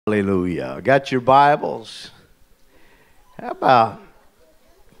Hallelujah. Got your Bibles? How about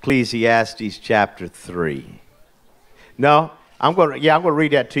Ecclesiastes chapter 3? No, I'm going to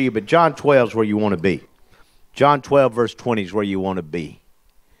read that to you, but John 12 is where you want to be. John 12 verse 20 is where you want to be.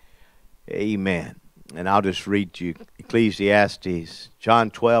 Amen. And I'll just read to you Ecclesiastes. John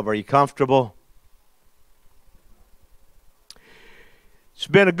 12, are you comfortable? It's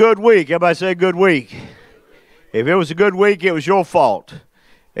been a good week. Everybody say good week. If it was a good week, it was your fault.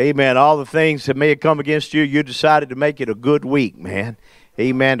 Amen. All the things that may have come against you, you decided to make it a good week, man.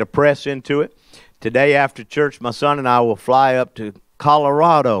 Amen. To press into it. Today after church, my son and I will fly up to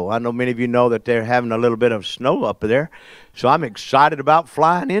Colorado. I know many of you know that they're having a little bit of snow up there. So I'm excited about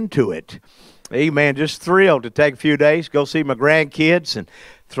flying into it. Amen. Just thrilled to take a few days, go see my grandkids and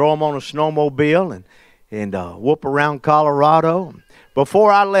throw them on a snowmobile and whoop around Colorado.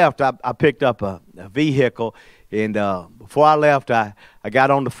 Before I left, I picked up a vehicle. And before I left, I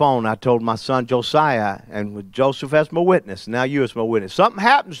got on the phone. I told my son Josiah, and with Joseph as my witness, now you as my witness. Something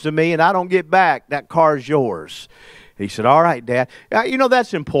happens to me and I don't get back, that car's yours. He said, all right, Dad. You know,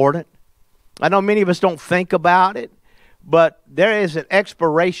 that's important. I know many of us don't think about it, but there is an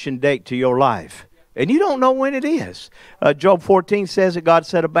expiration date to your life. And you don't know when it is. Job 14 says that God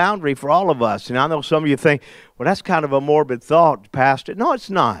set a boundary for all of us. And I know some of you think, well, that's kind of a morbid thought, Pastor. No, it's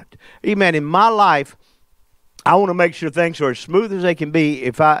not. Amen. In my life, I want to make sure things are as smooth as they can be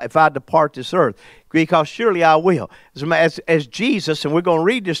if I depart this earth, because surely I will. As Jesus, and we're going to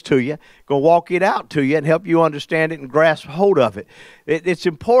read this to you, going to walk it out to you and help you understand it and grasp hold of it. It's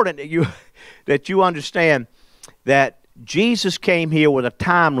important that you understand that Jesus came here with a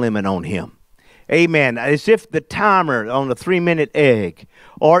time limit on him. Amen. As if the timer on the 3-minute egg,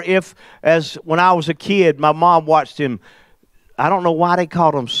 or if, as when I was a kid, my mom watched him. I don't know why they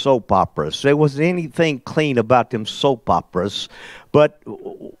called them soap operas. There wasn't anything clean about them soap operas. But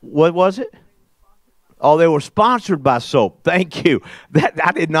what was it? Oh, they were sponsored by soap. Thank you.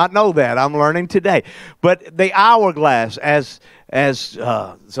 I did not know that. I'm learning today. But the hourglass, as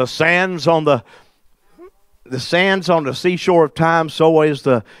the sands on the seashore of time, so is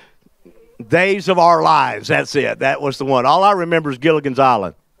the days of our lives. That's it. That was the one. All I remember is Gilligan's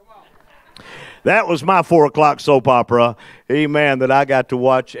Island. That was my 4 o'clock soap opera, amen, that I got to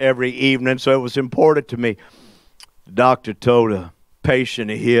watch every evening, so it was important to me. The doctor told a patient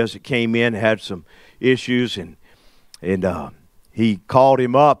of his that came in, had some issues, and he called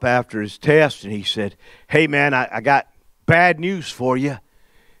him up after his test, and he said, hey, man, I got bad news for you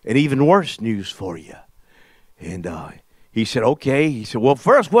and even worse news for you. And he said, okay. He said, well,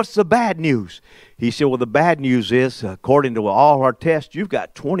 first, what's the bad news? He said, well, the bad news is, according to all our tests, you've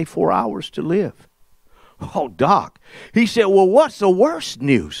got 24 hours to live. Oh, Doc. He said, well, what's the worst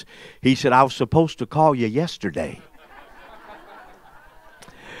news? He said, I was supposed to call you yesterday.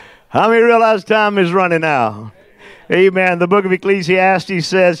 How many realize time is running out? Amen. The book of Ecclesiastes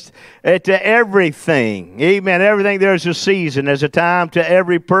says to everything, amen, everything there's a season. There's a time to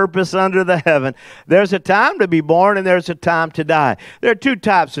every purpose under the heaven. There's a time to be born and there's a time to die. There are 2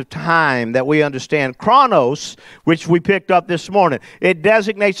 types of time that we understand. Chronos, which we picked up this morning, it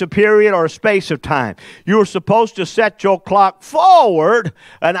designates a period or a space of time. You were supposed to set your clock forward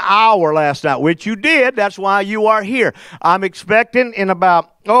an hour last night, which you did. That's why you are here. I'm expecting in about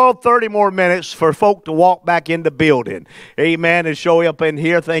 30 more minutes for folk to walk back in the building. Amen. And show up in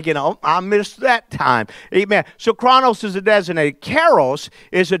here thinking, oh, I missed that time. Amen. So chronos is a designated. Kairos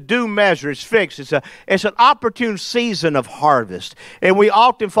is a due measure. It's fixed. It's an opportune season of harvest. And we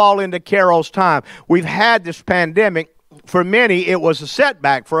often fall into Kairos time. We've had this pandemic. For many, it was a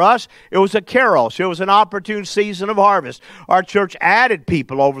setback. For us, it was a kairos. It was an opportune season of harvest. Our church added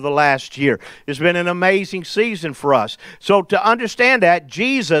people over the last year. It's been an amazing season for us. So to understand that,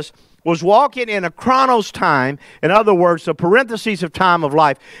 Jesus was walking in a chronos time, in other words, the parentheses of time of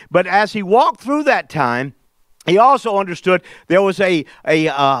life. But as he walked through that time, he also understood there was a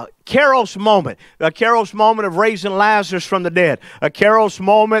kairos moment of raising Lazarus from the dead, a kairos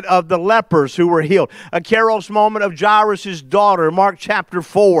moment of the lepers who were healed, a kairos moment of Jairus' daughter, Mark chapter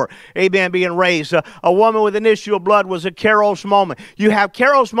 4, amen, being raised. A woman with an issue of blood was a kairos moment. You have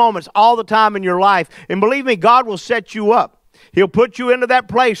kairos moments all the time in your life, and believe me, God will set you up. He'll put you into that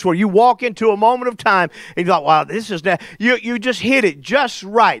place where you walk into a moment of time and you're like, wow, this is that. You just hit it just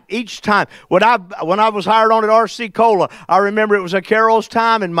right each time. When I was hired on at RC Cola, I remember it was a Kairos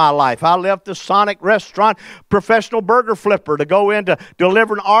time in my life. I left the Sonic restaurant, professional burger flipper, to go into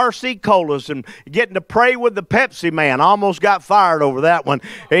delivering RC Colas and getting to pray with the Pepsi man. I almost got fired over that one.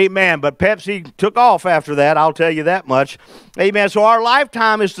 Amen. But Pepsi took off after that, I'll tell you that much. Amen. So our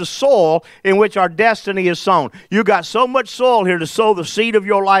lifetime is the soil in which our destiny is sown. You got so much soil called here to sow the seed of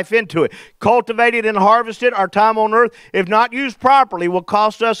your life into it. Cultivate it and harvest it. Our time on earth, if not used properly, will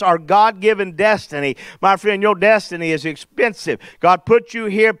cost us our God-given destiny. My friend, your destiny is expensive. God put you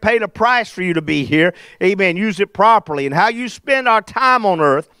here, paid a price for you to be here. Amen. Use it properly. And how you spend our time on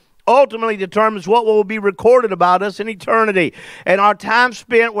earth ultimately determines what will be recorded about us in eternity. And our time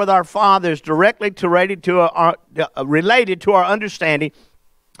spent with our Father is directly related to our understanding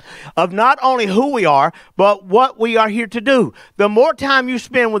of not only who we are, but what we are here to do. The more time you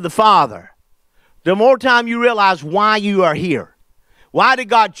spend with the Father, the more time you realize why you are here. Why did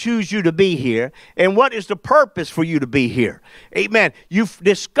God choose you to be here? And what is the purpose for you to be here? Amen. You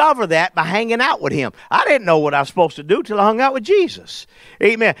discover that by hanging out with Him. I didn't know what I was supposed to do till I hung out with Jesus.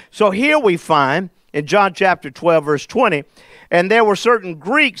 Amen. So here we find in John chapter 12, verse 20, and there were certain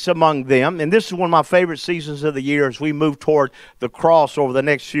Greeks among them, and this is one of my favorite seasons of the year as we move toward the cross over the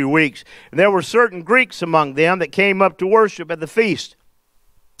next few weeks. And there were certain Greeks among them that came up to worship at the feast.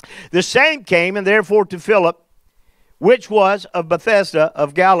 The same came, and therefore to Philip, which was of Bethsaida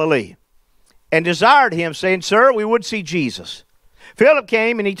of Galilee, and desired him, saying, Sir, we would see Jesus. Philip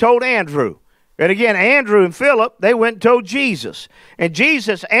came, and he told Andrew. And again, Andrew and Philip, they went and told Jesus. And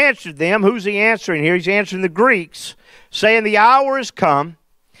Jesus answered them. Who's he answering here? He's answering the Greeks, saying, the hour is come.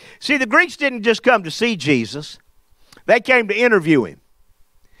 See, the Greeks didn't just come to see Jesus. They came to interview him.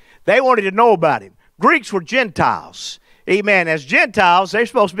 They wanted to know about him. Greeks were Gentiles. Amen. As Gentiles, they're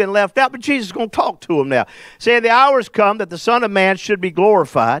supposed to have been left out, but Jesus is going to talk to them now. Saying, the hour is come that the Son of Man should be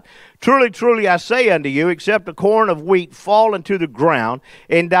glorified. Truly, truly, I say unto you, except a corn of wheat fall into the ground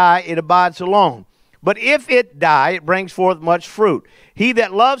and die, it abides alone. But if it die, it brings forth much fruit. He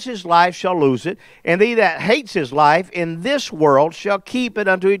that loves his life shall lose it, and he that hates his life in this world shall keep it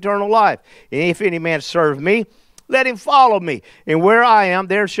unto eternal life. And if any man serve me, let him follow me. And where I am,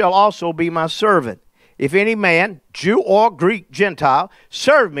 there shall also be my servant. If any man, Jew or Greek, Gentile,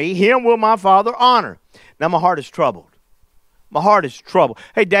 serve me, him will my Father honor. Now my heart is troubled. My heart is troubled.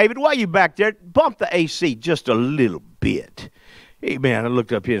 Hey, David, while you back there, bump the AC just a little bit. Hey, man, I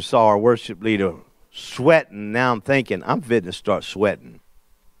looked up here and saw our worship leader sweating. Now I'm thinking, I'm fitting to start sweating.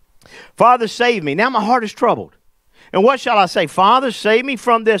 Father, save me. Now my heart is troubled. And what shall I say? Father, save me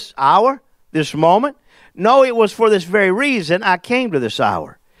from this hour, this moment? No, it was for this very reason I came to this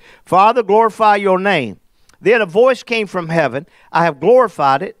hour. Father, glorify your name. Then a voice came from heaven. I have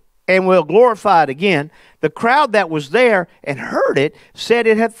glorified it and will glorify it again. The crowd that was there and heard it said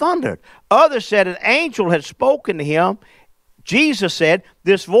it had thundered. Others said an angel had spoken to him. Jesus said,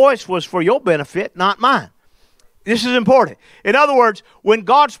 this voice was for your benefit, not mine. This is important. In other words, when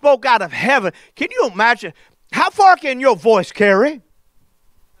God spoke out of heaven, can you imagine, how far can your voice carry?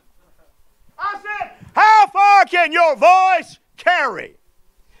 I said, how far can your voice carry?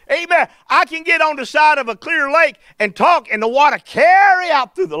 Amen. I can get on the side of a clear lake and talk, and the water carry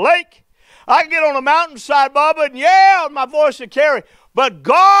out through the lake. I can get on a mountainside, Bubba, and yell, my voice will carry. But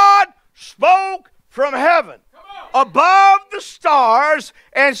God spoke from heaven above the stars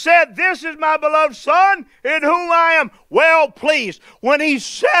and said, this is my beloved Son in whom I am well pleased. When he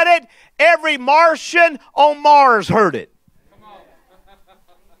said it, every Martian on Mars heard it.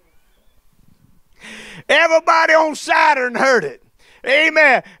 Everybody on Saturn heard it.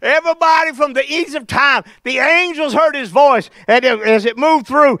 Amen. Everybody from the ease of time, the angels heard his voice and as it moved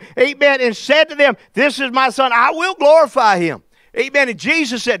through, amen, and said to them, this is my Son, I will glorify him. Amen. And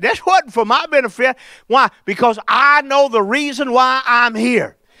Jesus said, this wasn't for my benefit. Why? Because I know the reason why I'm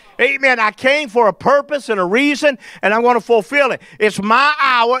here. Amen. I came for a purpose and a reason, and I'm going to fulfill it. It's my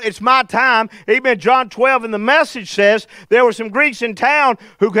hour. It's my time. Amen. John 12 in the Message says there were some Greeks in town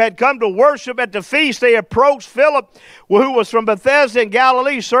who had come to worship at the feast. They approached Philip, who was from Bethsaida in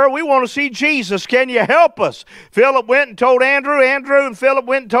Galilee. Sir, we want to see Jesus. Can you help us? Philip went and told Andrew. Andrew and Philip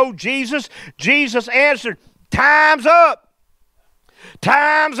went and told Jesus. Jesus answered, time's up.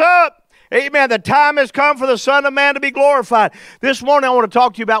 Time's up. Amen. The time has come for the Son of Man to be glorified. This morning I want to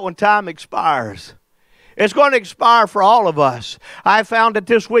talk to you about when time expires. It's going to expire for all of us. I found that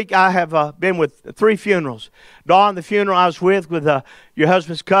this week I have been with 3 funerals. Dawn, the funeral I was with your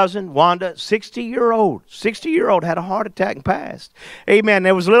husband's cousin, Wanda, 60-year-old. 60-year-old had a heart attack and passed. Amen.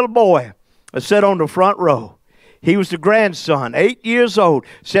 There was a little boy that sat on the front row. He was the grandson, 8 years old,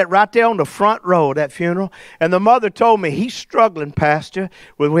 sat right there on the front row of that funeral. And the mother told me, he's struggling, Pastor,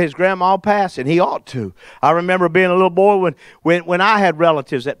 with his grandma passing. He ought to. I remember being a little boy when I had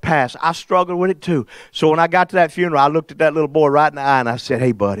relatives that passed. I struggled with it too. So when I got to that funeral, I looked at that little boy right in the eye and I said,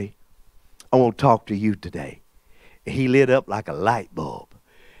 hey, buddy, I want to talk to you today. He lit up like a light bulb.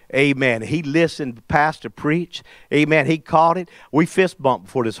 Amen. He listened to pastor preach. Amen. He caught it. We fist bumped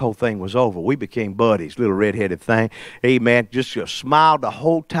before this whole thing was over. We became buddies, little red-headed thing. Amen. Just smiled the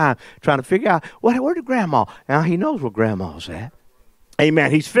whole time trying to figure out, where did Grandma? Now he knows where Grandma's at.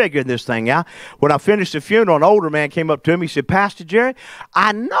 Amen. He's figuring this thing out. When I finished the funeral, an older man came up to him. He said, Pastor Jerry,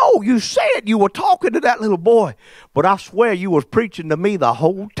 I know you said you were talking to that little boy, but I swear you was preaching to me the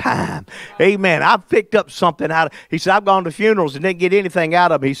whole time. Amen. I picked up something out of, he said, I've gone to funerals and didn't get anything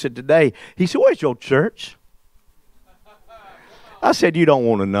out of him. He said, today. He said, where's your church? I said, you don't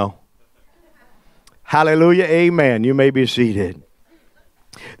want to know. Hallelujah. Amen. You may be seated.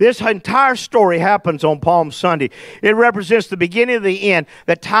 This entire story happens on Palm Sunday. It represents the beginning of the end.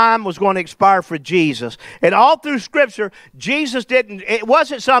 That time was going to expire for Jesus. And all through Scripture, it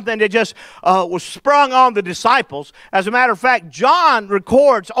wasn't something that just was sprung on the disciples. As a matter of fact, John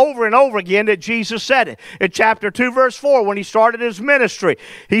records over and over again that Jesus said it. In chapter 2, verse 4, when he started his ministry,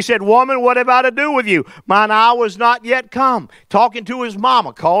 he said, woman, what have I to do with you? Mine hour is not yet come. Talking to his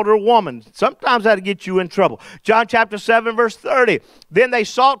mama, called her woman. Sometimes that'll get you in trouble. John chapter 7, verse 30. Then they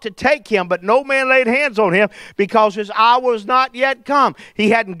sought to take him, but no man laid hands on him because his hour was not yet come.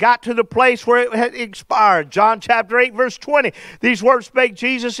 He hadn't got to the place where it had expired. John chapter 8, verse 20. These words spake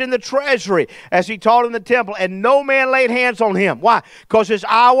Jesus in the treasury as he taught in the temple, and no man laid hands on him. Why? Because his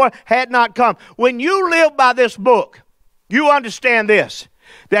hour had not come. When you live by this book, you understand this,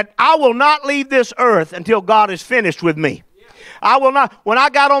 that I will not leave this earth until God is finished with me. I will not. When I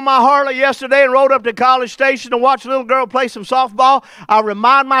got on my Harley yesterday and rode up to College Station and watched a little girl play some softball, I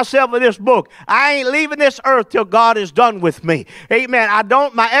remind myself of this book. I ain't leaving this earth till God is done with me. Amen.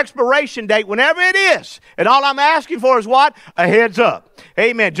 My expiration date, whenever it is, and all I'm asking for is what? A heads up.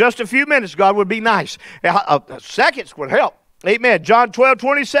 Amen. Just a few minutes, God, would be nice. Seconds would help. Amen. John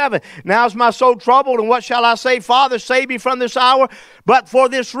 12:27. Now is my soul troubled, and what shall I say? Father, save me from this hour. But for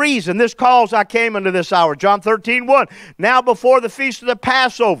this reason, this cause I came unto this hour. John 13:1. Now before the feast of the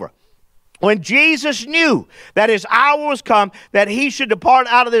Passover, when Jesus knew that his hour was come, that he should depart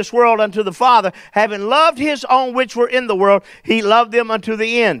out of this world unto the Father, having loved his own which were in the world, he loved them unto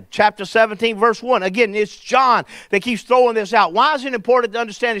the end. Chapter 17, verse 1. Again, it's John that keeps throwing this out. Why is it important to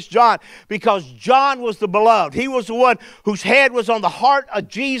understand it's John? Because John was the beloved. He was the one whose head was on the heart of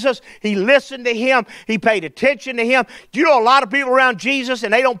Jesus. He listened to him. He paid attention to him. Do you know a lot of people around Jesus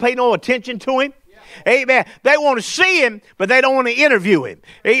and they don't pay no attention to him? Amen. They want to see him, but they don't want to interview him.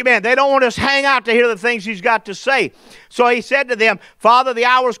 Amen. They don't want us to hang out to hear the things he's got to say. So he said to them, Father, the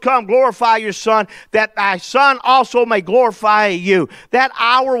hour is come, glorify your Son, that thy Son also may glorify you. That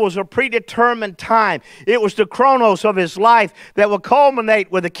hour was a predetermined time. It was the chronos of his life that would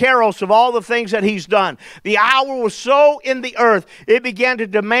culminate with the kairos of all the things that he's done. The hour was so in the earth, it began to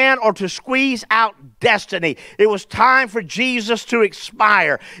demand or to squeeze out destiny. It was time for Jesus to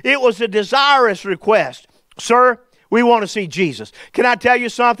expire. It was a desirous request. Sir, we want to see Jesus. Can I tell you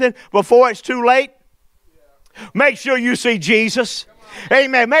something? Before it's too late, make sure you see Jesus.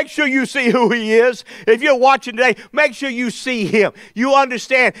 Amen. Make sure you see who he is. If you're watching today, make sure you see him. You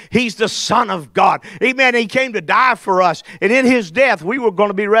understand he's the Son of God. Amen. He came to die for us. And in his death, we were going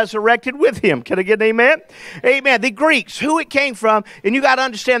to be resurrected with him. Can I get an amen? Amen. The Greeks, who it came from, and you got to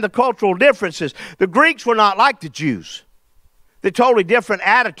understand the cultural differences. The Greeks were not like the Jews. They're totally different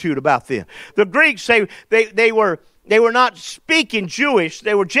attitude about them. The Greeks, they were not speaking Jewish.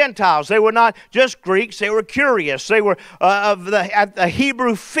 They were Gentiles. They were not just Greeks. They were curious. They were at the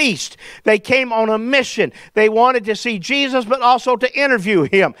Hebrew feast. They came on a mission. They wanted to see Jesus, but also to interview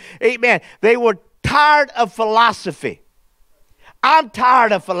him. Amen. They were tired of philosophy. I'm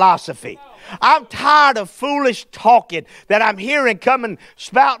tired of philosophy. I'm tired of foolish talking that I'm hearing coming,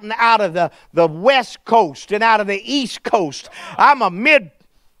 spouting out of the West Coast and out of the East Coast. I'm a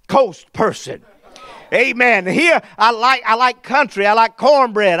mid-coast person. Amen. Here, I like country. I like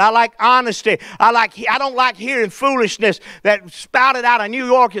cornbread. I like honesty. I don't like hearing foolishness that spouted out of New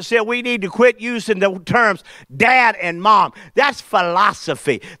York and said we need to quit using the terms dad and mom. That's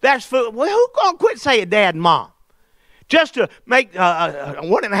philosophy. Well, who gonna quit saying dad and mom? Just to make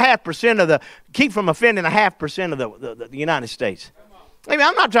 1.5% keep from offending 0.5% of the United States. I mean,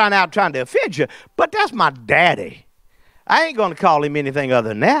 I'm not trying to offend you, but that's my daddy. I ain't going to call him anything other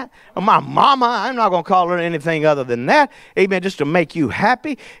than that. My mama, I'm not going to call her anything other than that. Amen, just to make you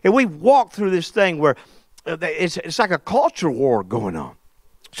happy. And we walk through this thing where it's like a culture war going on.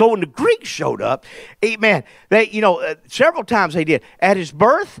 So when the Greeks showed up, amen, they, several times they did. At his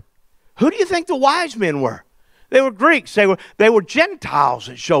birth, who do you think the wise men were? They were Greeks. They were Gentiles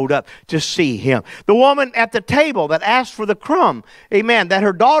that showed up to see him. The woman at the table that asked for the crumb, amen, that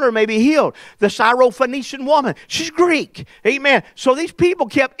her daughter may be healed. The Syrophoenician woman, she's Greek, amen. So these people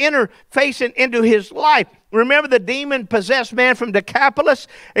kept interfacing into his life. Remember the demon-possessed man from Decapolis?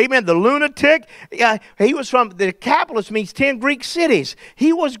 Amen. The lunatic. He was from, Decapolis means 10 Greek cities.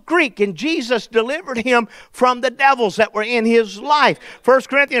 He was Greek, and Jesus delivered him from the devils that were in his life. 1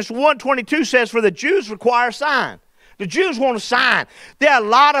 Corinthians 1:22 says, for the Jews require a sign. The Jews want a sign. There are a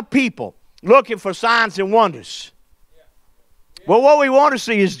lot of people looking for signs and wonders. Well, what we want to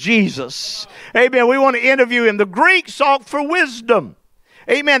see is Jesus. Amen. We want to interview him. The Greeks sought for wisdom.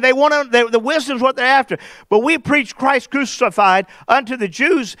 Amen. They want the wisdom is what they're after. But we preach Christ crucified unto the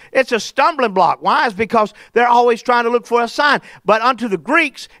Jews. It's a stumbling block. Why? It's because they're always trying to look for a sign. But unto the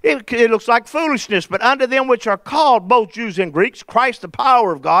Greeks, it looks like foolishness. But unto them which are called, both Jews and Greeks, Christ the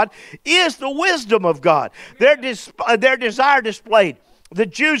power of God is the wisdom of God. Their desire displayed. The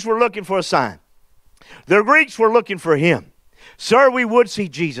Jews were looking for a sign. The Greeks were looking for him. Sir, we would see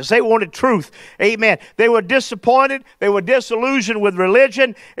Jesus. They wanted truth. Amen. They were disappointed. They were disillusioned with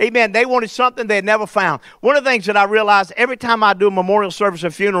religion. Amen. They wanted something they had never found. One of the things that I realized every time I do a memorial service or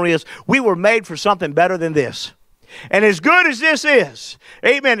funeral is we were made for something better than this. And as good as this is,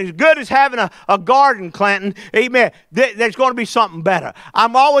 amen, as good as having a garden, Clanton, amen, there's going to be something better.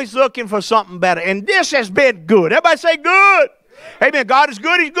 I'm always looking for something better. And this has been good. Everybody say good. Amen. God is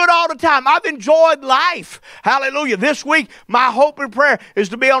good. He's good all the time. I've enjoyed life. Hallelujah. This week, my hope and prayer is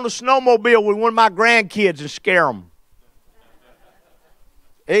to be on the snowmobile with one of my grandkids and scare them.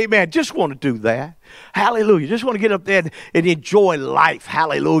 Amen. Just want to do that. Hallelujah. Just want to get up there and enjoy life.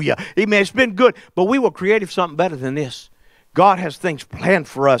 Hallelujah. Amen. It's been good. But we were created for something better than this. God has things planned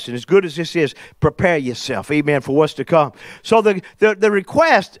for us. And as good as this is, prepare yourself. Amen. For what's to come. So the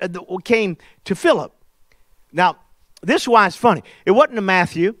request came to Philip. Now, this is why it's funny. It wasn't to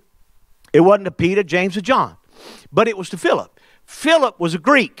Matthew. It wasn't to Peter, James, or John. But it was to Philip. Philip was a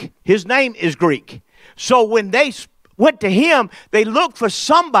Greek. His name is Greek. So when they went to him, they looked for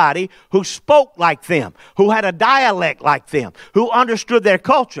somebody who spoke like them, who had a dialect like them, who understood their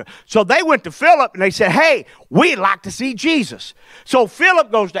culture. So they went to Philip and they said, hey, we'd like to see Jesus. So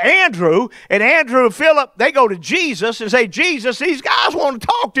Philip goes to Andrew, and Andrew and Philip, they go to Jesus and say, Jesus, these guys want to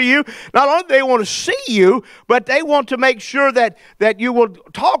talk to you. Not only do they want to see you, but they want to make sure that you will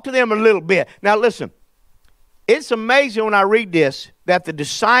talk to them a little bit. Now listen, it's amazing when I read this that the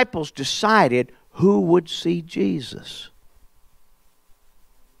disciples decided who would see Jesus.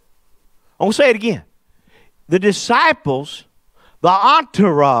 I'm going to say it again. The disciples, the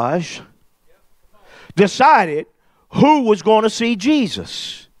entourage, decided who was going to see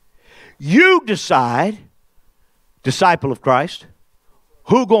Jesus. You decide, disciple of Christ,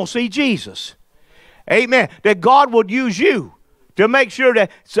 who's going to see Jesus. Amen. That God would use you to make sure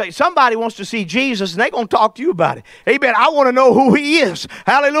that somebody wants to see Jesus and they're going to talk to you about it. Amen. I want to know who he is.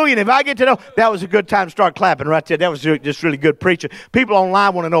 Hallelujah. And if I get to know, that was a good time to start clapping right there. That was just really good preaching. People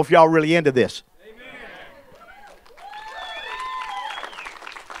online want to know if y'all really into this. Amen.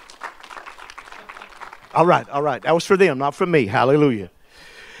 All right. That was for them, not for me. Hallelujah.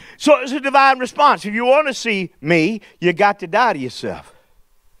 So it's a divine response. If you want to see me, you got to die to yourself.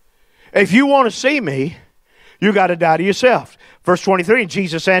 If you want to see me, you got to die to yourself. Verse 23, and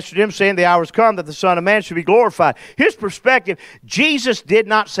Jesus answered him, saying, the hour is come that the Son of Man should be glorified. His perspective, Jesus did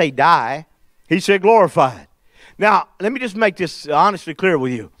not say die. He said glorified. Now, let me just make this honestly clear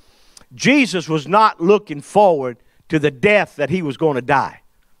with you. Jesus was not looking forward to the death that he was going to die.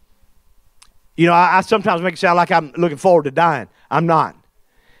 You know, I sometimes make it sound like I'm looking forward to dying. I'm not.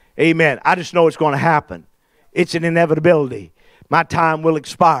 Amen. I just know it's going to happen. It's an inevitability. My time will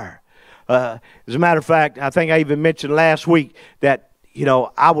expire. As a matter of fact, I think I even mentioned last week that, you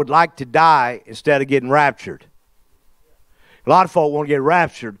know, I would like to die instead of getting raptured. A lot of folk want to get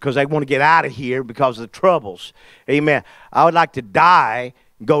raptured because they want to get out of here because of the troubles. Amen. I would like to die,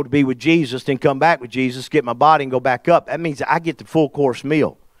 go to be with Jesus, then come back with Jesus, get my body and go back up. That means I get the full course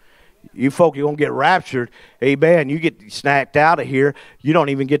meal. You folk are going to get raptured. Amen. You get snacked out of here. You don't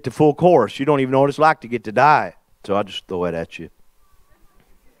even get the full course. You don't even know what it's like to get to die. So I just throw it at you.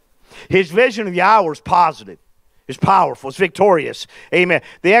 His vision of the hour is positive. It's powerful. It's victorious. Amen.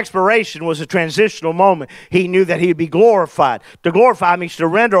 The expiration was a transitional moment. He knew that he would be glorified. To glorify means to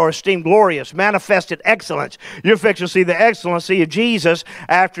render or esteem glorious, manifested excellence. You're fixing to see the excellency of Jesus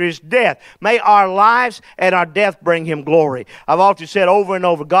after his death. May our lives and our death bring him glory. I've often said over and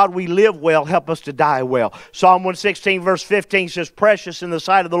over, God, we live well, help us to die well. Psalm 116 verse 15 says, precious in the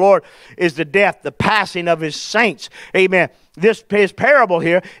sight of the Lord is the death, the passing of his saints. Amen. his parable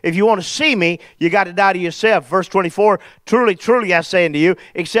here, if you want to see me, you got to die to yourself. Verse 24, truly, truly, I say unto you,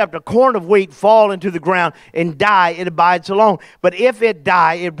 except a corn of wheat fall into the ground and die, it abides alone. But if it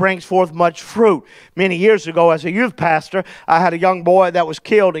die, it brings forth much fruit. Many years ago, as a youth pastor, I had a young boy that was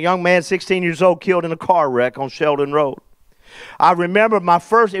killed, a young man, 16 years old, killed in a car wreck on Sheldon Road. I remember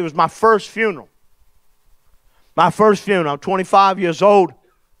it was my first funeral. My first funeral. I'm 25 years old,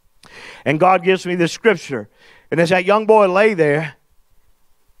 and God gives me this scripture. And as that young boy lay there,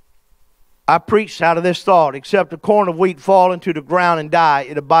 I preached out of this thought, except a corn of wheat fall into the ground and die,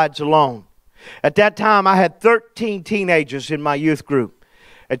 it abides alone. At that time, I had 13 teenagers in my youth group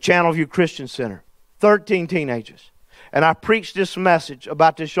at Channelview Christian Center. 13 teenagers. And I preached this message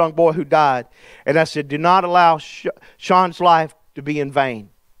about this young boy who died. And I said, do not allow Sean's life to be in vain.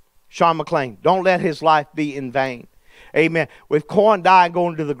 Sean McLean, don't let his life be in vain. Amen. With corn dying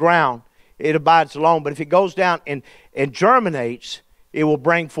going to the ground, it abides alone. But if it goes down and germinates, it will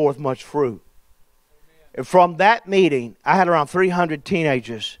bring forth much fruit. And from that meeting, I had around 300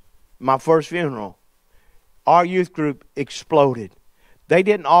 teenagers. My first funeral, our youth group exploded. They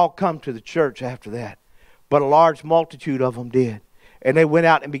didn't all come to the church after that, but a large multitude of them did. And they went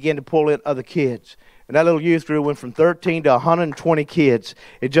out and began to pull in other kids. And that little youth group went from 13 to 120 kids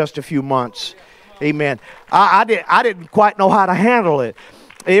in just a few months. Amen. I didn't quite know how to handle it.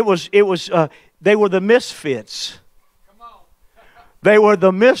 They were the misfits. They were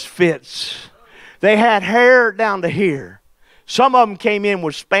the misfits. They had hair down to here. Some of them came in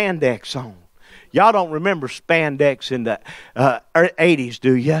with spandex on. Y'all don't remember spandex in the 80s,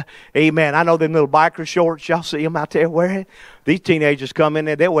 do you? Amen. I know them little biker shorts. Y'all see them out there wearing? These teenagers come in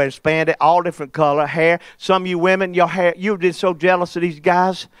there, they wear spandex, all different color, hair. Some of you women, your hair, you've been so jealous of these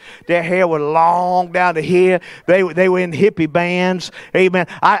guys. Their hair was long down to here. They were in hippie bands. Amen.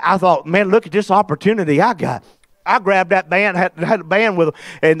 I thought, man, look at this opportunity I got. I grabbed that band, had a band with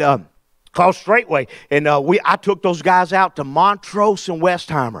them, and called Straightway. And I took those guys out to Montrose and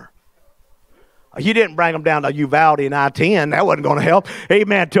Westheimer. You didn't bring them down to Uvalde and I-10. That wasn't going to help.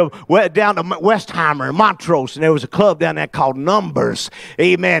 Amen. Down to Westheimer and Montrose. And there was a club down there called Numbers.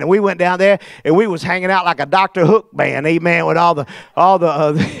 Amen. And we went down there and we was hanging out like a Dr. Hook band. Amen. With all the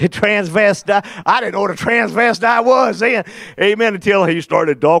transvestite. I didn't know what a transvestite was then. Amen. Until he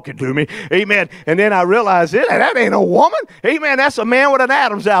started talking to me. Amen. And then I realized that ain't a woman. Amen. That's a man with an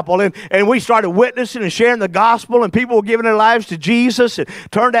Adam's apple. And we started witnessing and sharing the gospel. And people were giving their lives to Jesus. And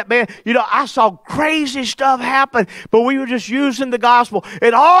turned that band. You know, I saw crazy stuff happen, but we were just using the gospel.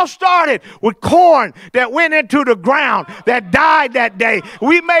 It all started with corn that went into the ground that died that day.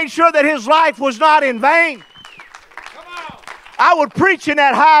 We made sure that his life was not in vain. I would preach in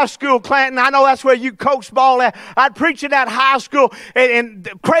that high school, Clanton. I know that's where you coach ball at. I'd preach in that high school, and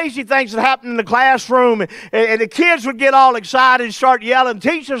crazy things would happen in the classroom, and the kids would get all excited and start yelling.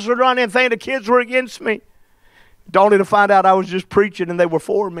 Teachers would run in and think the kids were against me. Only to find out I was just preaching and they were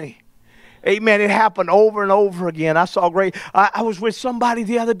for me. Amen. It happened over and over again. I saw great. I was with somebody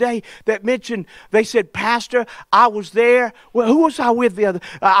the other day that mentioned, they said, Pastor, I was there. Well, who was I with the other?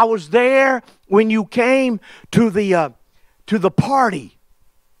 I was there when you came to the party.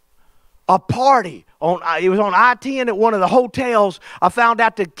 A party. It was on I-10 at one of the hotels. I found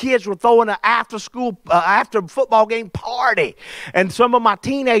out the kids were throwing an after football game party. And some of my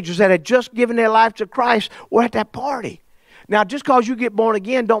teenagers that had just given their life to Christ were at that party. Now, just because you get born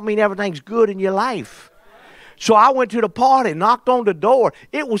again don't mean everything's good in your life. So I went to the party, knocked on the door.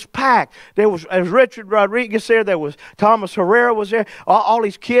 It was packed. There was Richard Rodriguez there was Thomas Herrera was there. All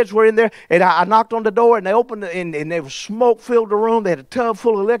these kids were in there. And I knocked on the door, and they opened it, and there was smoke filled the room. They had a tub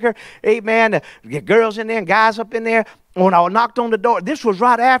full of liquor. Amen. The girls in there and guys up in there. When I knocked on the door, this was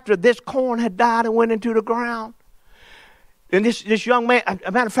right after this corn had died and went into the ground. And this young man, as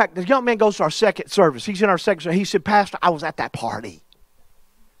a matter of fact, the young man goes to our second service. He's in our second service. He said, Pastor, I was at that party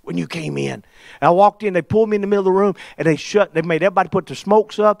when you came in. And I walked in, they pulled me in the middle of the room, and they made everybody put the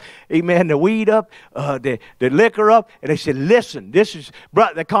smokes up, amen, the weed up, the liquor up, and they said, listen,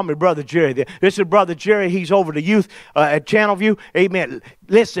 they call me Brother Jerry. This is Brother Jerry. He's over the youth at Channelview. Amen.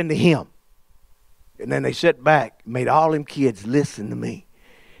 Listen to him. And then they sat back, made all them kids listen to me.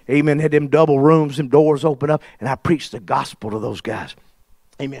 Amen. Had them double rooms, them doors open up, and I preached the gospel to those guys.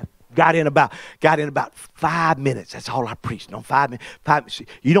 Amen. Got in about 5 minutes. That's all I preached. No, 5 minutes.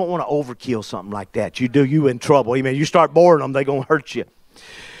 You don't want to overkill something like that. You do, you in trouble. Amen. You start boring them, they're going to hurt you.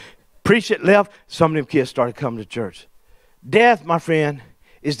 Preached it, left. Some of them kids started coming to church. Death, my friend,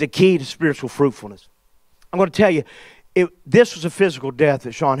 is the key to spiritual fruitfulness. I'm going to tell you, this was a physical death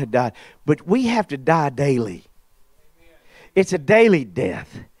that Sean had died, but we have to die daily. It's a daily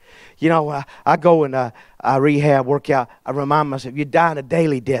death. You know, I go and I rehab, work out. I remind myself, you're dying a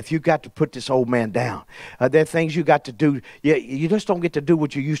daily death. You've got to put this old man down. There are things you got to do. You just don't get to do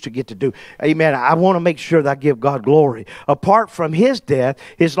what you used to get to do. Amen. I want to make sure that I give God glory. Apart from his death,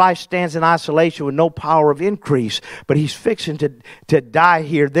 his life stands in isolation with no power of increase. But he's fixing to die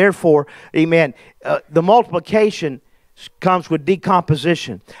here. Therefore, amen, the multiplication comes with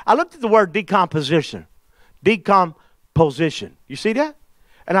decomposition. I looked at the word decomposition. Decomposition. You see that?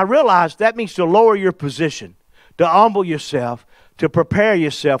 And I realized that means to lower your position, to humble yourself, to prepare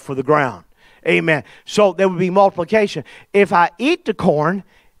yourself for the ground. Amen. So there would be multiplication. If I eat the corn,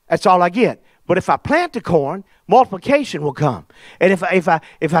 that's all I get. But if I plant the corn, multiplication will come. And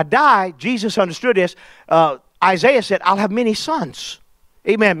if I die, Jesus understood this. Isaiah said, I'll have many sons.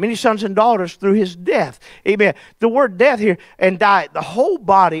 Amen. Many sons and daughters through his death. Amen. The word death here and die, the whole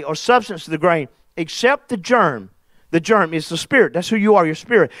body or substance of the grain, except the germ. The germ is the spirit. That's who you are, your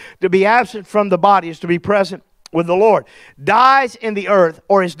spirit. To be absent from the body is to be present with the Lord. Dies in the earth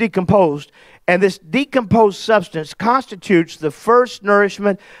or is decomposed. And this decomposed substance constitutes the first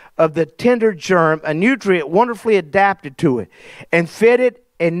nourishment of the tender germ, a nutrient wonderfully adapted to it and fitted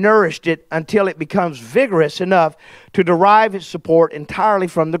and nourished it until it becomes vigorous enough to derive its support entirely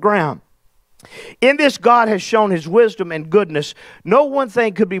from the ground. In this God has shown his wisdom and goodness. No one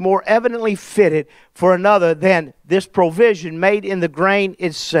thing could be more evidently fitted for another than this provision made in the grain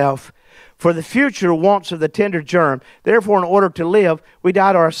itself for the future wants of the tender germ. Therefore, in order to live, we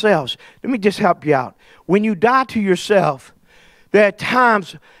die to ourselves. Let me just help you out. When you die to yourself, there are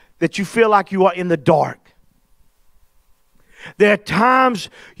times that you feel like you are in the dark. There are times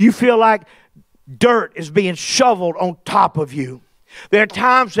you feel like dirt is being shoveled on top of you. There are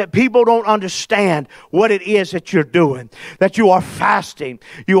times that people don't understand what it is that you're doing, that you are fasting,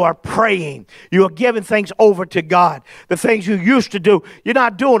 you are praying, you are giving things over to God. The things you used to do, you're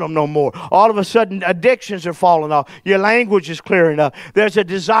not doing them no more. All of a sudden, addictions are falling off. Your language is clearing up. There's a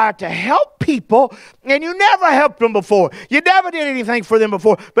desire to help people, and you never helped them before. You never did anything for them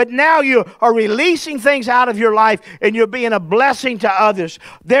before, but now you are releasing things out of your life, and you're being a blessing to others.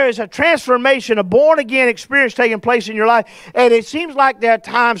 There is a transformation, a born-again experience taking place in your life, and it seems like there are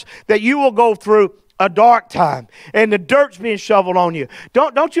times that you will go through a dark time and the dirt's being shoveled on you.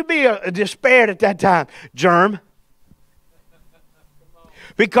 Don't you be despaired at that time, germ.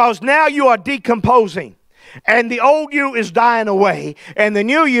 Because now you are decomposing. And the old you is dying away, and the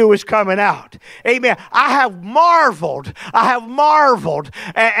new you is coming out. Amen. I have marveled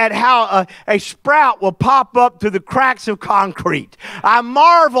at how a sprout will pop up through the cracks of concrete. I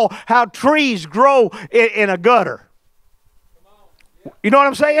marvel how trees grow in a gutter. You know what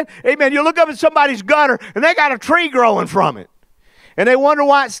I'm saying? Amen. You look up at somebody's gutter, and they got a tree growing from it. And they wonder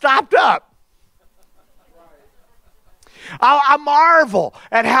why it stopped up. I marvel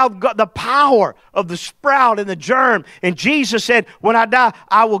at how the power of the sprout and the germ. And Jesus said, when I die,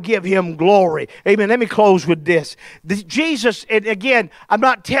 I will give him glory. Amen. Let me close with this. Jesus, and again, I'm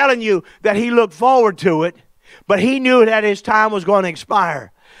not telling you that he looked forward to it, but he knew that his time was going to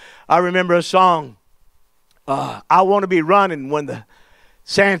expire. I remember a song, I want to be running when the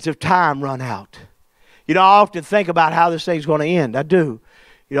sands of time run out. You know, I often think about how this thing's going to end. I do.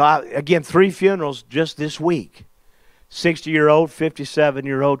 You know, again, 3 funerals just this week. 60-year-old,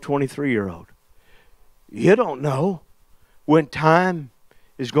 57-year-old, 23-year-old. You don't know when time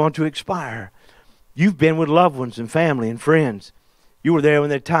is going to expire. You've been with loved ones and family and friends. You were there when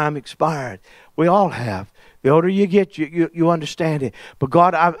their time expired. We all have. The older you get, you understand it. But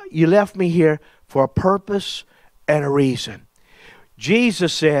God, you left me here for a purpose and a reason.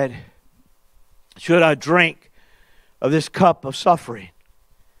 Jesus said, should I drink of this cup of suffering?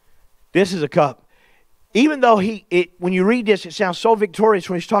 This is a cup. Even though when you read this, it sounds so victorious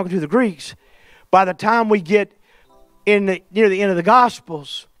when he's talking to the Greeks. By the time we get near the end of the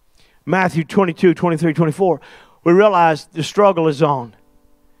Gospels, Matthew 22, 23, 24, we realize the struggle is on.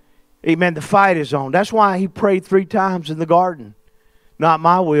 Amen. The fight is on. That's why he prayed 3 times in the garden. Not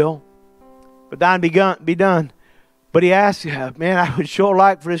my will, but thine be done. But he asked, man, I would sure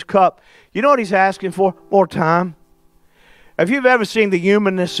like for this cup. You know what he's asking for? More time. If you've ever seen the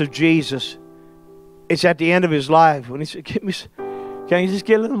humanness of Jesus, it's at the end of his life when he said, can you just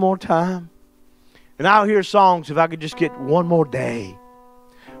get a little more time? And I'll hear songs, if I could just get one more day,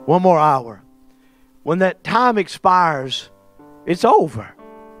 one more hour. When that time expires, it's over.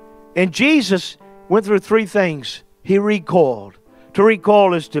 And Jesus went through 3 things. He recoiled. To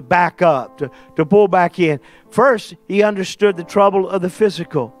recoil is to back up, to pull back in. First, he understood the trouble of the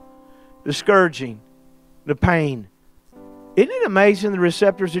physical, the scourging, the pain. Isn't it amazing the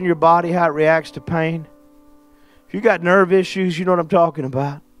receptors in your body, how it reacts to pain? If you got nerve issues, you know what I'm talking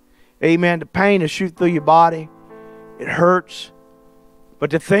about. Amen. The pain will shoot through your body. It hurts.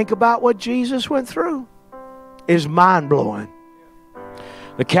 But to think about what Jesus went through is mind-blowing.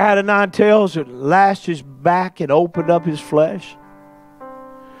 The cat of nine tails that lashed his back and opened up his flesh.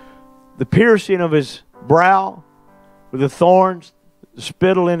 The piercing of his brow with the thorns, the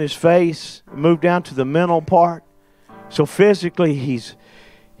spittle in his face, moved down to the mental part. So physically he's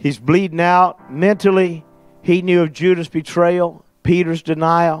bleeding out. Mentally, he knew of Judas' betrayal, Peter's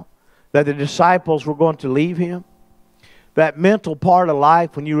denial, that the disciples were going to leave him. That mental part of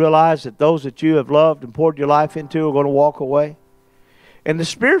life, when you realize that those that you have loved and poured your life into are going to walk away. And the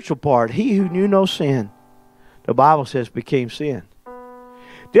spiritual part, he who knew no sin, the Bible says, became sin.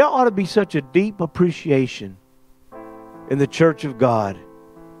 There ought to be such a deep appreciation in the church of God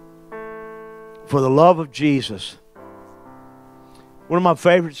for the love of Jesus. One of my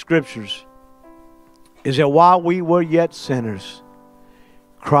favorite scriptures is that while we were yet sinners,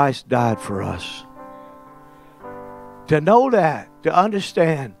 Christ died for us. To know that, to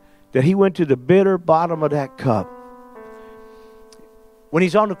understand that he went to the bitter bottom of that cup. When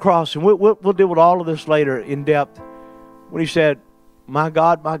he's on the cross, and we'll deal with all of this later in depth, when he said, my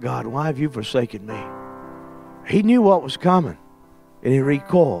God, why have you forsaken me? He knew what was coming, and he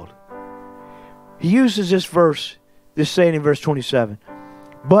recoiled. He uses this verse, this saying in verse 27,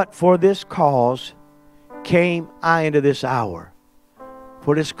 but for this cause came I into this hour.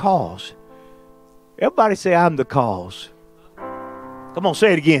 For this cause. Everybody say, I'm the cause. Come on,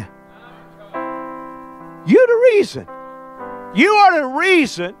 say it again. You're the reason. You are the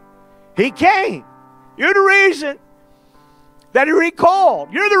reason he came. You're the reason that he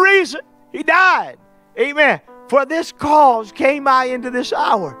recoiled. You're the reason he died. Amen. For this cause came I into this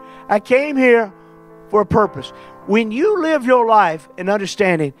hour. I came here for a purpose. When you live your life in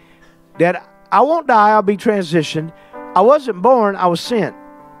understanding that I won't die, I'll be transitioned. I wasn't born, I was sent.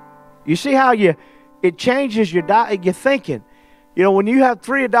 You see how it changes your thinking. You know, when you have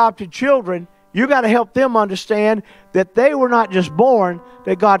 3 adopted children, you got to help them understand that they were not just born,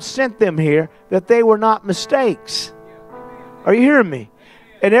 that God sent them here, that they were not mistakes. Are you hearing me?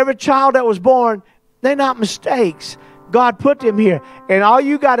 And every child that was born, they're not mistakes. God put them here. And all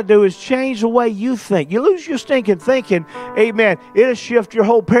you got to do is change the way you think. You lose your stinking thinking, amen, it'll shift your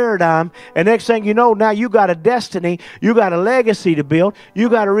whole paradigm. And next thing you know, now you got a destiny. You got a legacy to build. You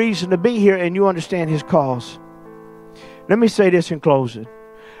got a reason to be here, and you understand his cause. Let me say this in closing.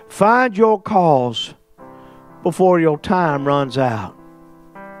 Find your cause before your time runs out.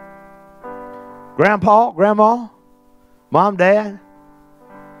 Grandpa, Grandma, Mom, Dad,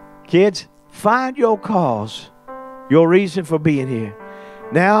 kids, find your cause. Your reason for being here.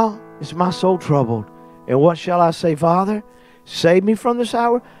 Now is my soul troubled. And what shall I say, Father? Save me from this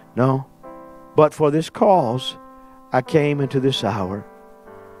hour? No. But for this cause, I came into this hour.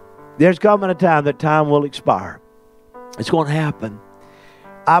 There's coming a time that time will expire. It's going to happen.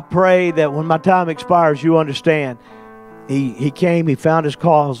 I pray that when my time expires, you understand. He came, he found his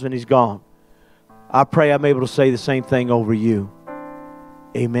cause, and he's gone. I pray I'm able to say the same thing over you.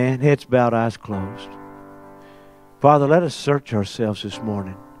 Amen. Heads bowed, eyes closed. Father, let us search ourselves this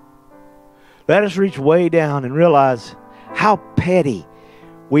morning. Let us reach way down and realize how petty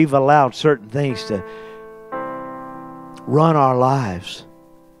we've allowed certain things to run our lives.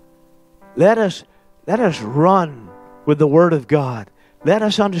 Let us run with the Word of God. Let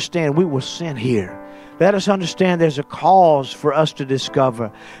us understand we were sent here. Let us understand there's a cause for us to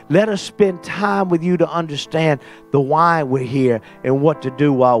discover. Let us spend time with you to understand the why we're here and what to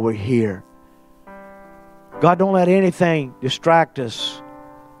do while we're here. God, don't let anything distract us,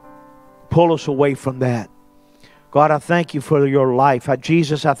 pull us away from that. God, I thank you for your life.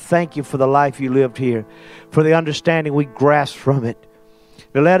 Jesus, I thank you for the life you lived here, for the understanding we grasp from it.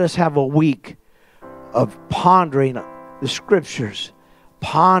 Now let us have a week of pondering the Scriptures,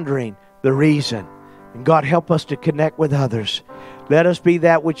 pondering the reason. And God, help us to connect with others. Let us be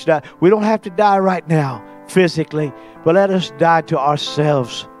that which die. We don't have to die right now physically, but let us die to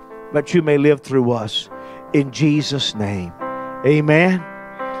ourselves, that you may live through us. In Jesus' name, amen,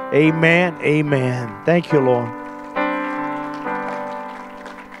 amen, amen. Thank you, Lord.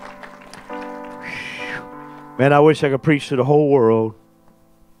 Man, I wish I could preach to the whole world.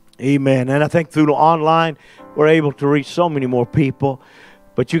 Amen. And I think through the online, we're able to reach so many more people.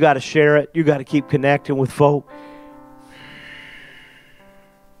 But you got to share it. You got to keep connecting with folk.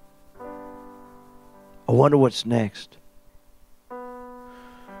 I wonder what's next.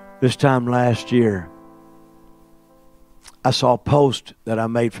 This time last year, I saw a post that I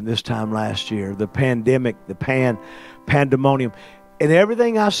made from this time last year. The pandemic, the pandemonium. And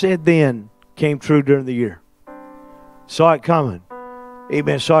everything I said then came true during the year. Saw it coming.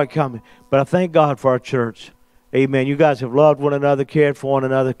 Amen. Saw it coming. But I thank God for our church. Amen. You guys have loved one another, cared for one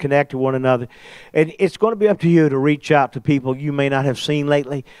another, connected one another. And it's going to be up to you to reach out to people you may not have seen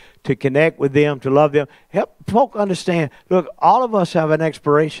lately, to connect with them, to love them. Help folk understand. Look, all of us have an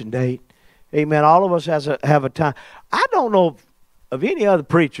expiration date. Amen. All of us have a time. I don't know of any other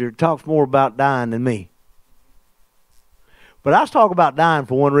preacher that talks more about dying than me. But I talk about dying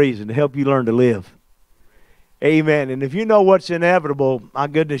for one reason, to help you learn to live. Amen. And if you know what's inevitable, my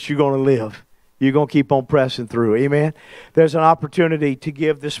goodness, you're going to live. You're going to keep on pressing through. Amen. There's an opportunity to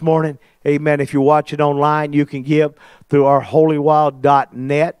give this morning. Amen. If you watch it online, you can give through our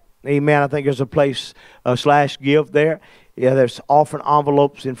holywild.net. Amen. I think there's a place /give there. Yeah, there's offering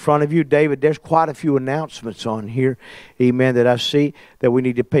envelopes in front of you. David, there's quite a few announcements on here. Amen. That I see that we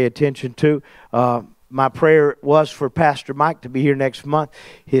need to pay attention to. My prayer was for Pastor Mike to be here next month.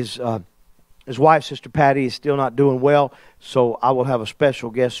 His wife, Sister Patty, is still not doing well, so I will have a special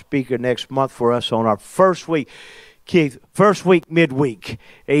guest speaker next month for us on our first week. Keith, first week, midweek.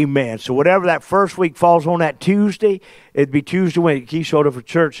 Amen. So whatever that first week falls on that Tuesday, it'd be Tuesday when Keith showed up for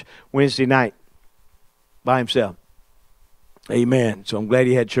church Wednesday night by himself. Amen. So I'm glad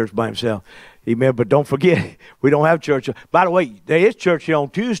he had church by himself. Amen. But don't forget, we don't have church. By the way, there is church here on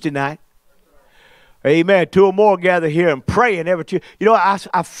Tuesday night. Amen. 2 or more gather here and pray and every Tuesday. You know, I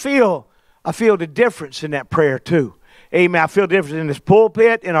feel the difference in that prayer too. Amen. I feel the difference in this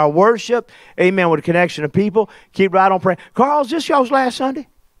pulpit, in our worship. Amen. With the connection of people. Keep right on praying. Carl, is this y'all's last Sunday?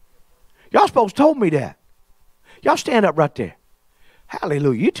 Y'all supposed to told me that. Y'all stand up right there.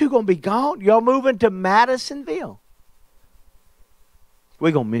 Hallelujah. You two going to be gone. Y'all moving to Madisonville.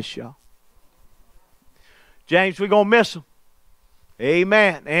 We're going to miss y'all. James, we're going to miss them.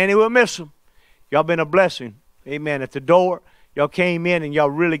 Amen. Annie will miss them. Y'all been a blessing. Amen. At the door. Y'all came in and y'all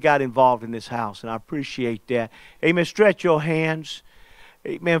really got involved in this house, and I appreciate that. Amen. Stretch your hands.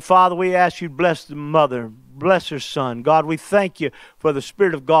 Amen. Father, we ask you to bless the mother, bless her son. God, we thank you for the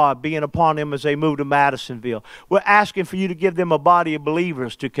Spirit of God being upon them as they move to Madisonville. We're asking for you to give them a body of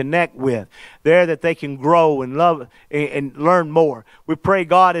believers to connect with, there that they can grow and love and learn more. We pray,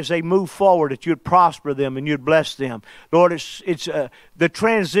 God, as they move forward, that you'd prosper them and you'd bless them. Lord, the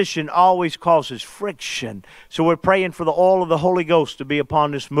transition always causes friction. So we're praying for the oil of the Holy Ghost to be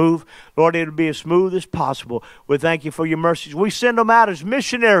upon this move. Lord, it'll be as smooth as possible. We thank you for your mercies. We send them out as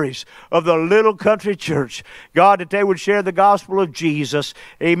missionaries of the little country church. God, that they would share the gospel of Jesus.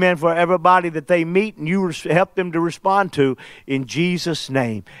 Amen. For everybody that they meet and you help them to respond to in Jesus'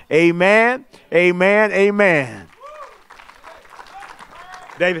 name. Amen. Amen. Amen.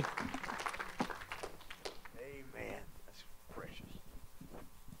 David. Amen. That's precious.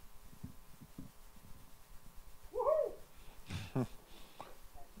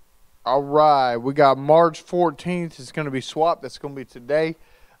 All right. We got March 14th. It's going to be swapped. That's going to be today.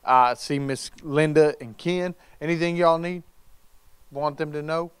 See Miss Linda and Ken. Anything y'all need? Want them to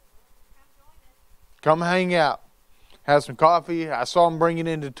know? Come hang out. Have some coffee. I saw them bringing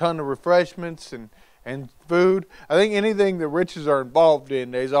in a ton of refreshments and food. I think anything the riches are involved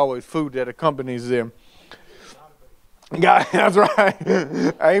in, there's always food that accompanies them. God, that's right.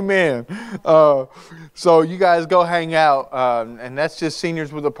 Amen. So you guys go hang out. And that's just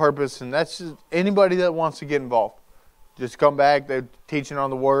Seniors with a Purpose. And that's just anybody that wants to get involved. Just come back. They're teaching on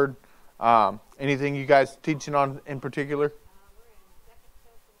the Word. Anything you guys teaching on in particular?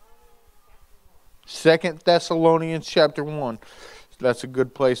 2 Thessalonians chapter 1. That's a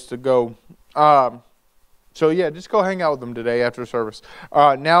good place to go. So yeah, just go hang out with them today after service.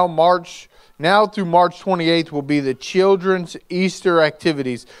 Now through March 28th will be the Children's Easter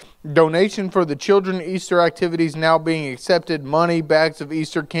activities. Donation for the Children's Easter activities now being accepted. Money, bags of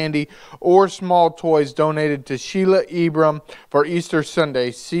Easter candy, or small toys donated to Sheila Ebram for Easter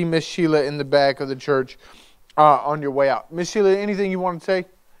Sunday. See Miss Sheila in the back of the church on your way out. Miss Sheila, anything you want to say?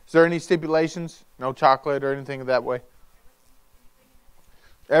 Is there any stipulations? No chocolate or anything of that way?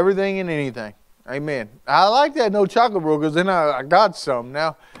 Everything and anything. Amen. I like that no chocolate rule because then I got some.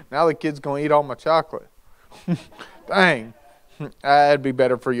 Now the kid's going to eat all my chocolate. Dang. That'd be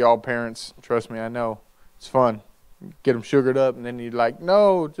better for y'all parents. Trust me, I know. It's fun. Get them sugared up and then you're like,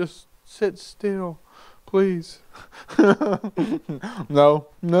 no, just sit still, please. No,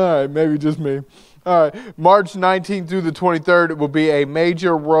 maybe just me. All right, March 19th through the 23rd, it will be a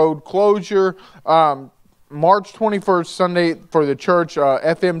major road closure. March 21st, Sunday for the church,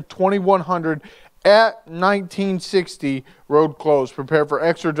 FM 2100 at 1960 road closed. Prepare for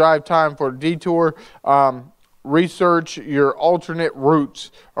extra drive time for a detour. Research your alternate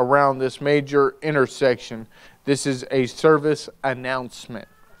routes around this major intersection. This is a service announcement.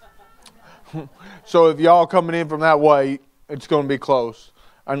 So if y'all coming in from that way, It's going to be close.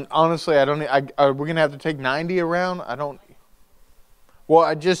 And honestly, I don't. We're going to have to take 90 around. I don't. Well,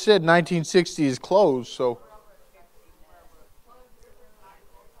 I just said 1960 is closed, so.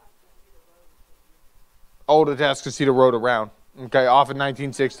 Old Atascocita Road around. Okay, off of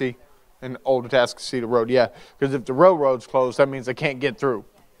 1960 and Old Atascocita Road. Yeah, because if the railroad's closed, that means they can't get through.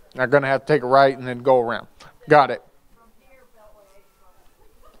 They're going to have to take a right and then go around. Got it.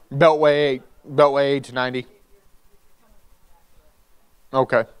 Beltway 8. Beltway 8 to 90.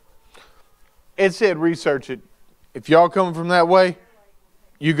 Okay. It said research it. If y'all coming from that way,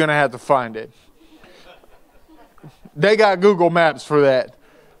 you're going to have to find it. They got Google Maps for that.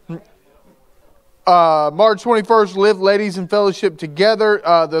 March 21st, Live Ladies in Fellowship Together.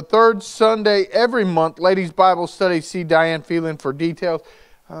 The third Sunday every month, Ladies Bible Study. See Diane Phelan for details.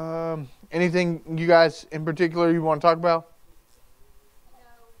 Anything you guys in particular you want to talk about?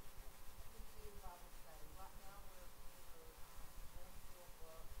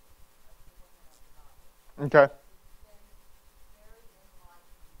 Okay.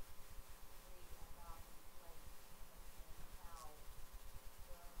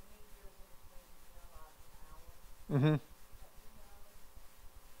 Mm-hmm.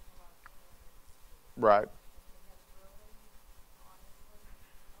 Right.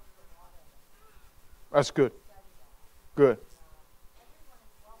 That's good. Good.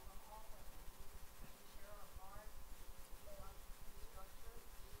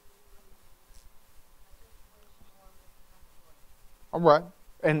 All right.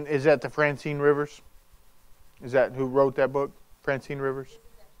 And is that the Francine Rivers? Is that who wrote that book? Francine Rivers?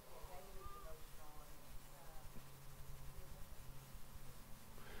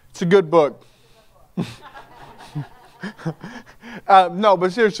 It's a good book. No,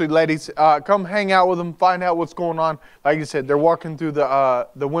 but seriously, ladies, come hang out with them, find out what's going on. Like you said, they're walking through the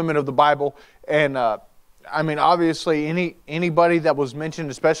women of the Bible, and I mean, obviously, anybody that was mentioned,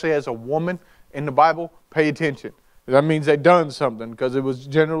 especially as a woman in the Bible, pay attention. That means they've done something, because it was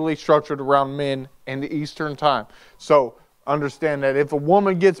generally structured around men in the Eastern time. So understand that if a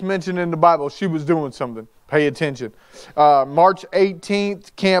woman gets mentioned in the Bible, she was doing something. Pay attention. March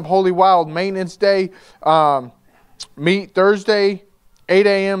 18th, Camp Holy Wild Maintenance Day. Meet Thursday, 8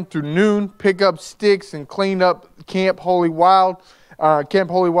 a.m. through noon. Pick up sticks and clean up Camp Holy Wild. Camp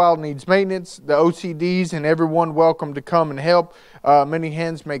Holy Wild needs maintenance. The OCDs and everyone welcome to come and help. Many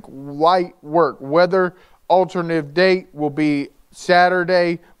hands make light work. Weather alternative date will be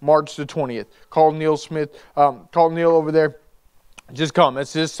Saturday, March the 20th. Call Neil Smith. Call Neil over there. Just come.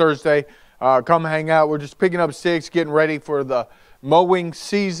 It's this Thursday. Come hang out. We're just picking up sticks, getting ready for the mowing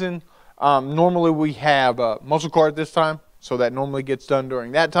season. Normally we have muscle car at this time, so that normally gets done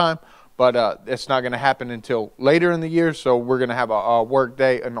during that time. But it's not going to happen until later in the year, so we're going to have a work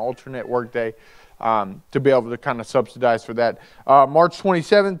day, an alternate work day, to be able to kind of subsidize for that. March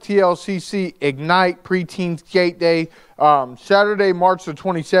 27th, TLCC Ignite Preteen Skate Day. Saturday, March the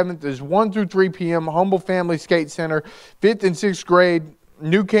 27th is 1 through 3 p.m. Humble Family Skate Center, 5th and 6th grade,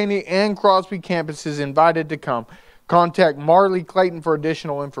 New Caney and Crosby campuses invited to come. Contact Marley Clayton for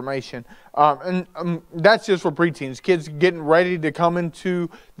additional information. And that's just for preteens. Kids getting ready to come into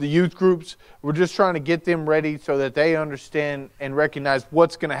the youth groups. We're just trying to get them ready so that they understand and recognize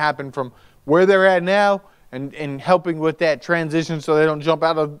what's going to happen from where they're at now, and helping with that transition so they don't jump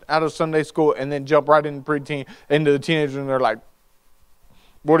out of Sunday school and then jump right into preteen, into the teenagers, and they're like,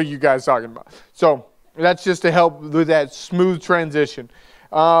 what are you guys talking about? So that's just to help with that smooth transition.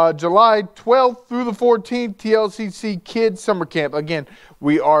 July 12th through the 14th, TLCC Kids Summer Camp. Again,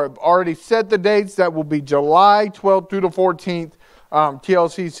 we are already set the dates. That will be July 12th through the 14th,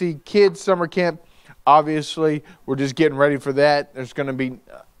 TLCC Kids Summer Camp. Obviously, we're just getting ready for that. There's going to be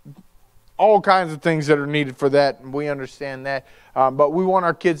all kinds of things that are needed for that, and we understand that. But we want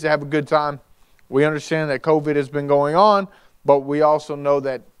our kids to have a good time. We understand that COVID has been going on, but we also know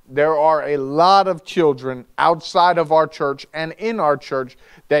that there are a lot of children outside of our church and in our church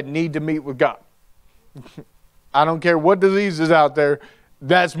that need to meet with God. I don't care what disease is out there.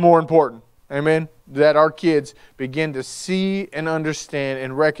 That's more important. Amen. That our kids begin to see and understand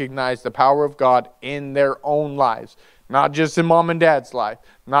and recognize the power of God in their own lives. Not just in mom and dad's life.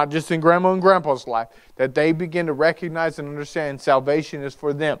 Not just in grandma and grandpa's life. That they begin to recognize and understand salvation is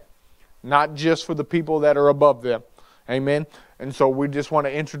for them. Not just for the people that are above them. Amen. And so we just want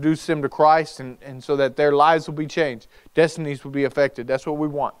to introduce them to Christ, and so that their lives will be changed. Destinies will be affected. That's what we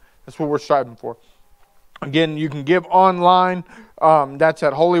want. That's what we're striving for. Again, you can give online. That's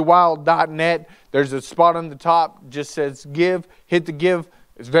at holywild.net. There's a spot on the top. Just says give. Hit the give.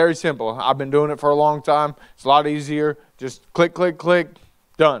 It's very simple. I've been doing it for a long time. It's a lot easier. Just click, click, click.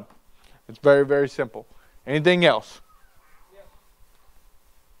 Done. It's very, very simple. Anything else?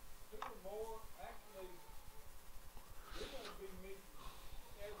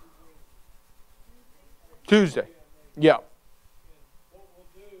 Tuesday. Yeah. What we'll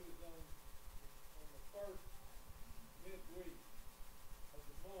do is on the first midweek of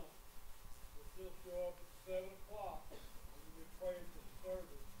the month, we'll still show up at 7 o'clock and we'll be praying for the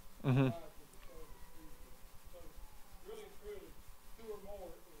service. Mm-hmm. Prior to the service Tuesday. So really and truly, 2 or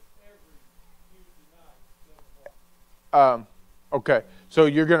more is every Tuesday night at 7 o'clock. Okay. So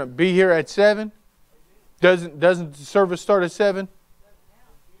you're going to be here at 7? Doesn't the service start at 7?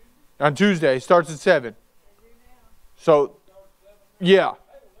 On Tuesday, it starts at 7. So, yeah.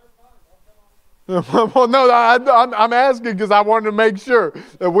 Well, no, I'm asking because I wanted to make sure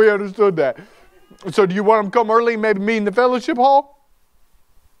that we understood that. So do you want them to come early and maybe meet in the fellowship hall?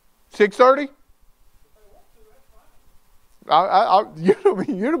 6:30?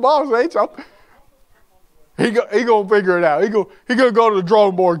 You're the boss, ain't you? He gonna figure it out. He gonna go to the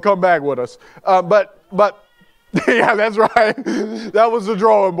drawing board and come back with us. But yeah, that's right. That was the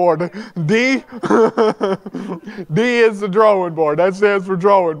drawing board. D is the drawing board. That stands for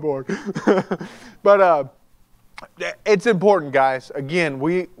drawing board. But it's important, guys. Again,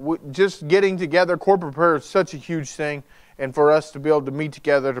 we just getting together. Corporate prayer is such a huge thing, and for us to be able to meet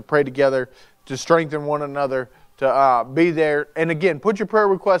together, to pray together, to strengthen one another, to be there. And again, put your prayer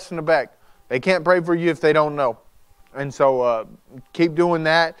requests in the back. They can't pray for you if they don't know. And so keep doing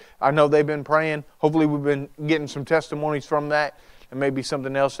that. I know they've been praying. Hopefully we've been getting some testimonies from that, and maybe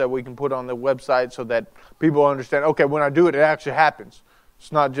something else that we can put on the website so that people understand, okay, when I do it, it actually happens.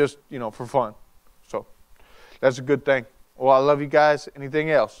 It's not just, for fun. So that's a good thing. Well, I love you guys.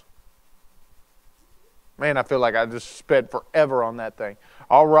 Anything else? Man, I feel like I just spent forever on that thing.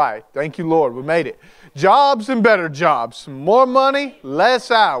 All right. Thank you, Lord. We made it. Jobs and better jobs. More money, less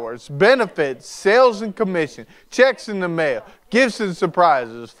hours. Benefits, sales and commission. Checks in the mail. Gifts and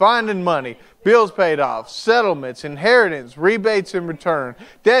surprises. Finding money. Bills paid off. Settlements. Inheritance. Rebates and return.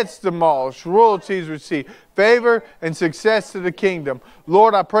 Debts demolished. Royalties received. Favor and success to the kingdom.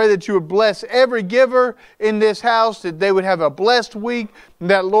 Lord, I pray that you would bless every giver in this house, that they would have a blessed week, and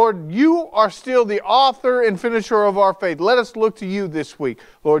that, Lord, you are still the author and finisher of our faith. Let us look to you this week.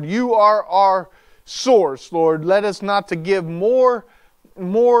 Lord, you are our source, Lord. Let us not to give more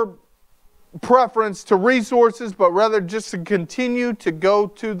preference to resources, but rather just to continue to go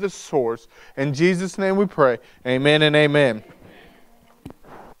to the source. In Jesus' name we pray. Amen and amen.